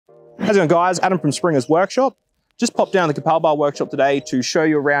How's it going, guys? Adam from Springer's Workshop. Just popped down the Capel Bar workshop today to show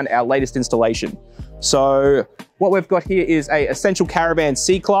you around our latest installation. So what we've got here is a Essential Caravan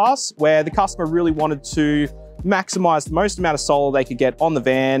C-Class, where the customer really wanted to maximize the most amount of solar they could get on the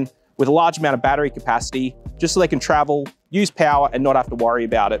van with a large amount of battery capacity, just so they can travel, use power, and not have to worry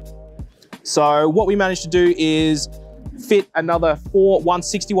about it. So what we managed to do is fit another 4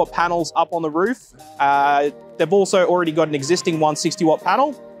 160 watt panels up on the roof. They've also already got an existing 160 watt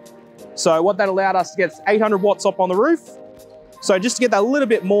panel. So what that allowed us to get 800 watts up on the roof. So just to get that a little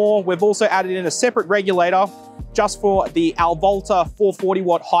bit more, we've also added in a separate regulator just for the Alvolta 440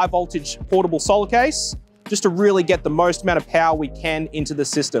 watt high voltage portable solar case, just to really get the most amount of power we can into the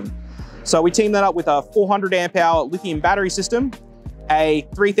system. So we teamed that up with a 400 amp hour lithium battery system, a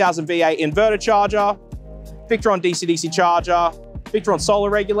 3000 VA inverter charger, Victron DC-DC charger, Victron solar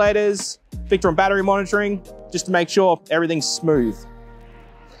regulators, Victron battery monitoring, just to make sure everything's smooth.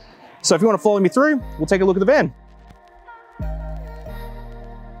 So if you want to follow me through, we'll take a look at the van. To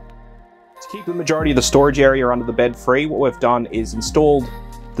keep the majority of the storage area under the bed free, what we've done is installed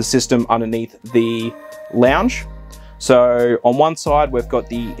the system underneath the lounge. So on one side, we've got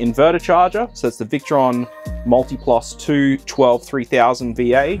the inverter charger. So it's the Victron Multi-Plus 2 12 3000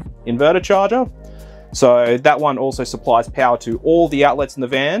 VA inverter charger. So that one also supplies power to all the outlets in the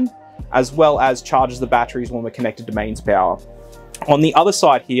van, as well as charges the batteries when we're connected to mains power. On the other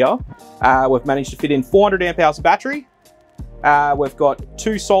side here, we've managed to fit in 400 amp hours of battery. We've got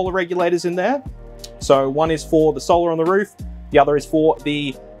 2 solar regulators in there. So one is for the solar on the roof, the other is for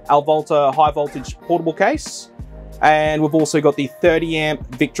the Alvolta high voltage portable case. And we've also got the 30 amp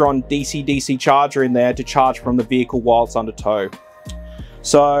Victron DC-DC charger in there to charge from the vehicle while it's under tow.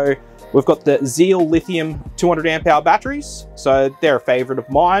 So we've got the Zeal Lithium 200 amp hour batteries. So they're a favorite of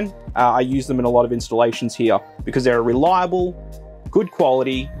mine. I use them in a lot of installations here because they're a reliable, good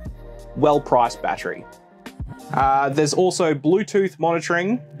quality, well-priced battery. There's also Bluetooth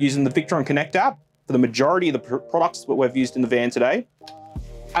monitoring using the Victron Connect app for the majority of the products that we've used in the van today,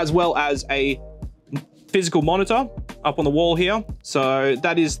 as well as a physical monitor up on the wall here. So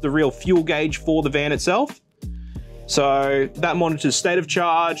that is the real fuel gauge for the van itself. So that monitors state of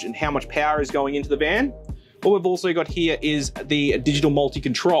charge and how much power is going into the van. What we've also got here is the digital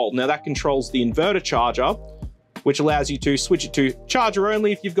multi-control. Now that controls the inverter charger, which allows you to switch it to charger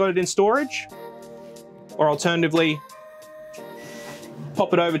only if you've got it in storage, or alternatively,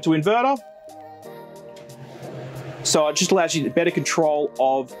 pop it over to inverter. So it just allows you better control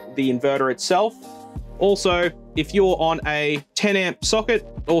of the inverter itself. Also, if you're on a 10 amp socket,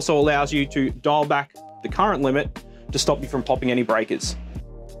 it also allows you to dial back the current limit to stop you from popping any breakers.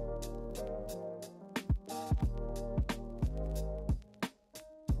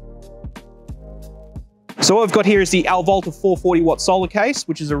 So what I've got here is the Alvolta 440 watt solar case,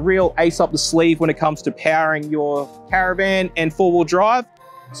 which is a real ace up the sleeve when it comes to powering your caravan and 4-wheel drive.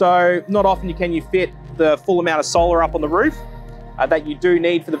 So not often can you fit the full amount of solar up on the roof that you do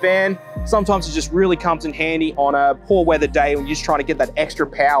need for the van. Sometimes it just really comes in handy on a poor weather day when you're just trying to get that extra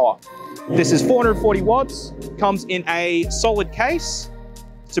power. This is 440 watts, comes in a solid case,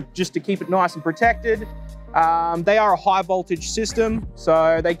 just to keep it nice and protected. They are a high voltage system,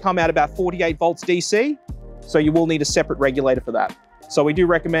 so they come out about 48 volts DC. So you will need a separate regulator for that. So we do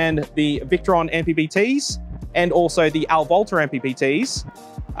recommend the Victron MPPTs and also the Alvolta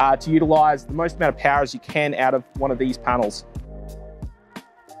MPPTs to utilize the most amount of power as you can out of one of these panels.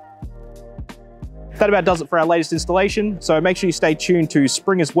 That about does it for our latest installation. So make sure you stay tuned to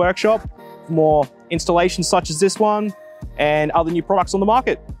Springer's Workshop for more installations such as this one and other new products on the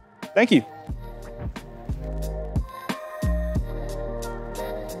market. Thank you.